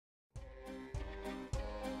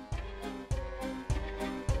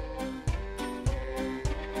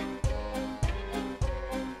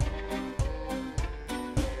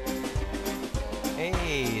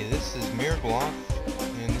Mirglof,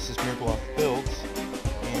 and this is Mirglof Builds,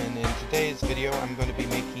 and in today's video I'm going to be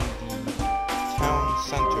making the town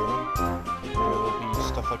center, where there'll be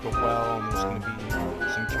stuff like a well, and there's going to be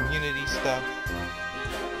some community stuff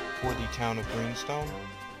for the town of Greenstone.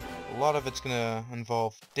 A lot of it's going to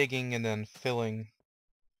involve digging and then filling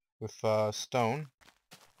with stone,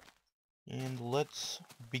 and let's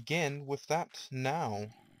begin with that now.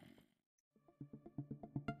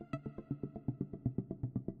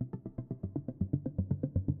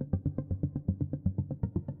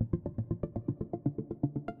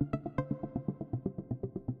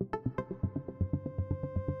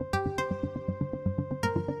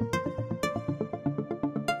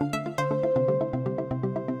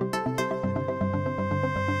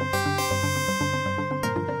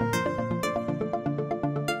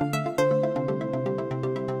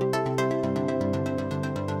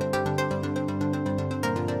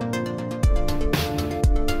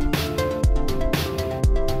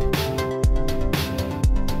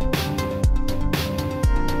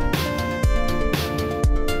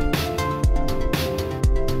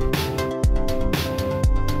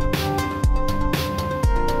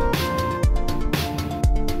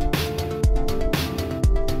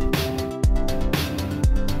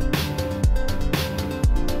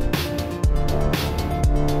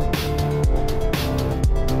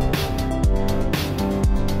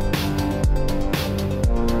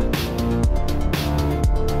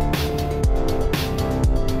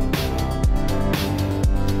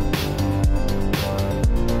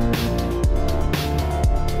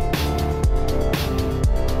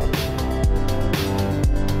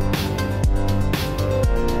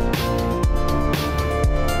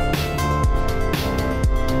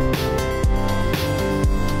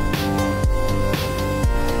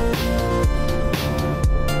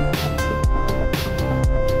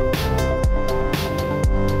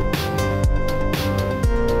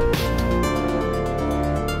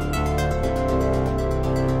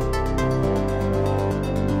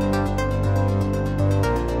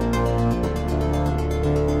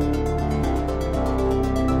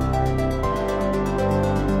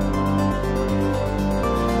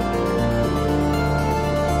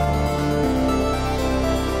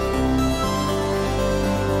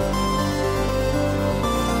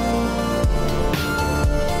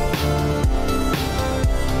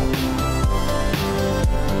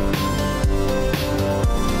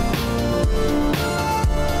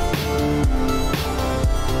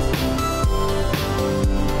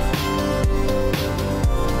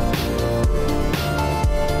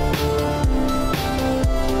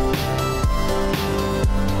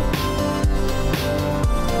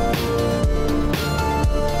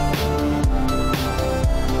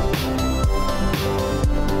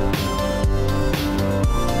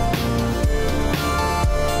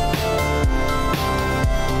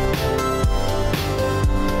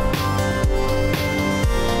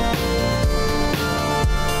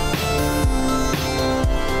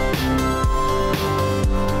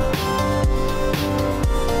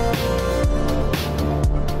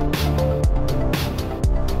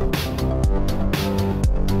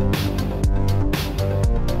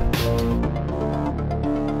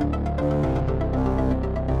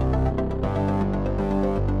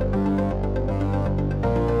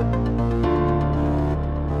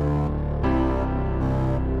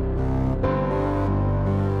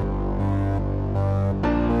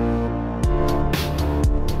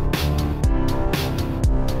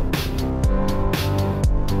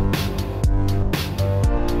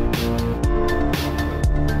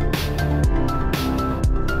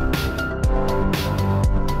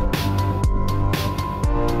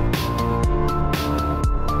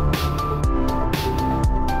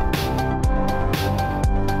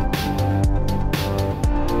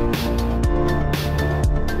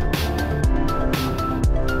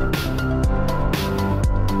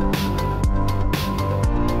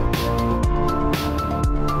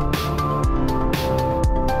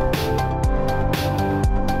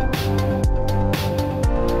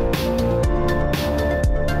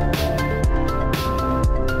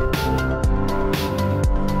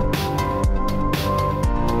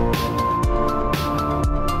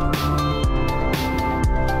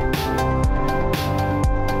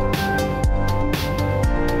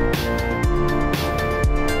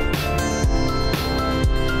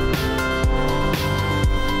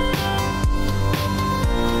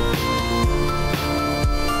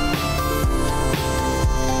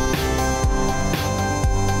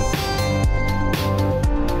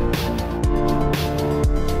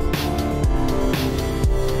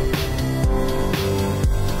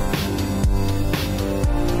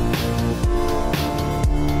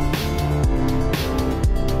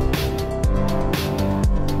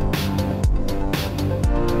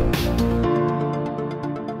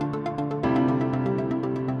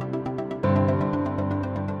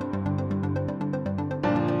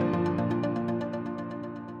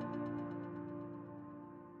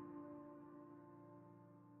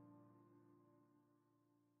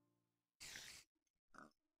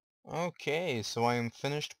 Okay, so I am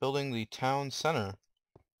finished building the town center.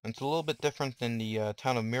 It's a little bit different than the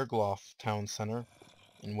town of Mirglof town center,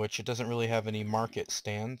 in which it doesn't really have any market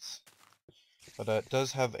stands. But it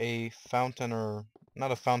does have a fountain, or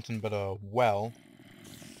not a fountain, but a well.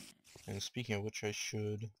 And speaking of which, I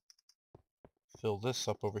should fill this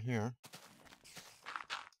up over here.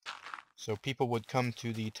 So people would come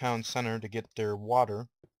to the town center to get their water,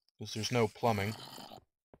 because there's no plumbing.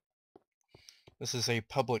 This is a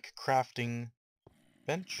public crafting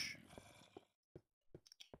bench.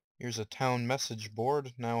 Here's a town message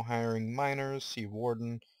board, now hiring miners, see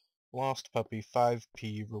warden, lost puppy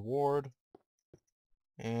 5p reward,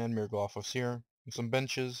 and Mirglof was here. And some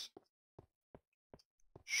benches,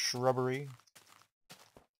 shrubbery,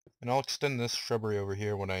 and I'll extend this shrubbery over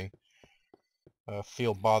here when I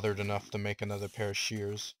feel bothered enough to make another pair of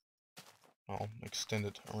shears. I'll extend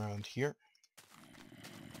it around here.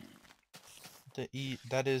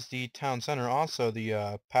 That is the town center. Also,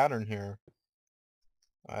 the pattern here,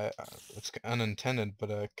 it's unintended,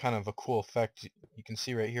 but kind of a cool effect. You can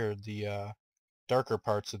see right here the darker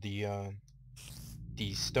parts of the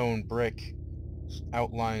stone brick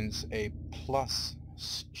outlines a plus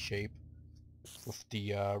shape with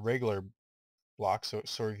the regular block, so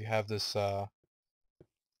you have this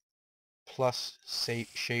plus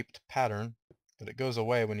shaped pattern, but it goes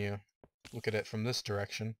away when you look at it from this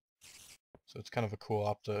direction. So it's kind of a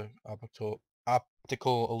cool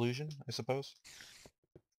optical illusion, I suppose.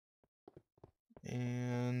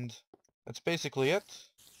 And that's basically it.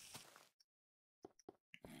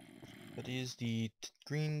 That is the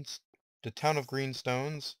town of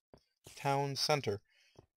Greenstone's town center.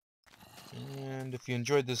 And if you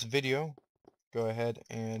enjoyed this video, go ahead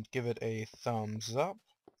and give it a thumbs up.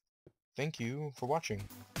 Thank you for watching.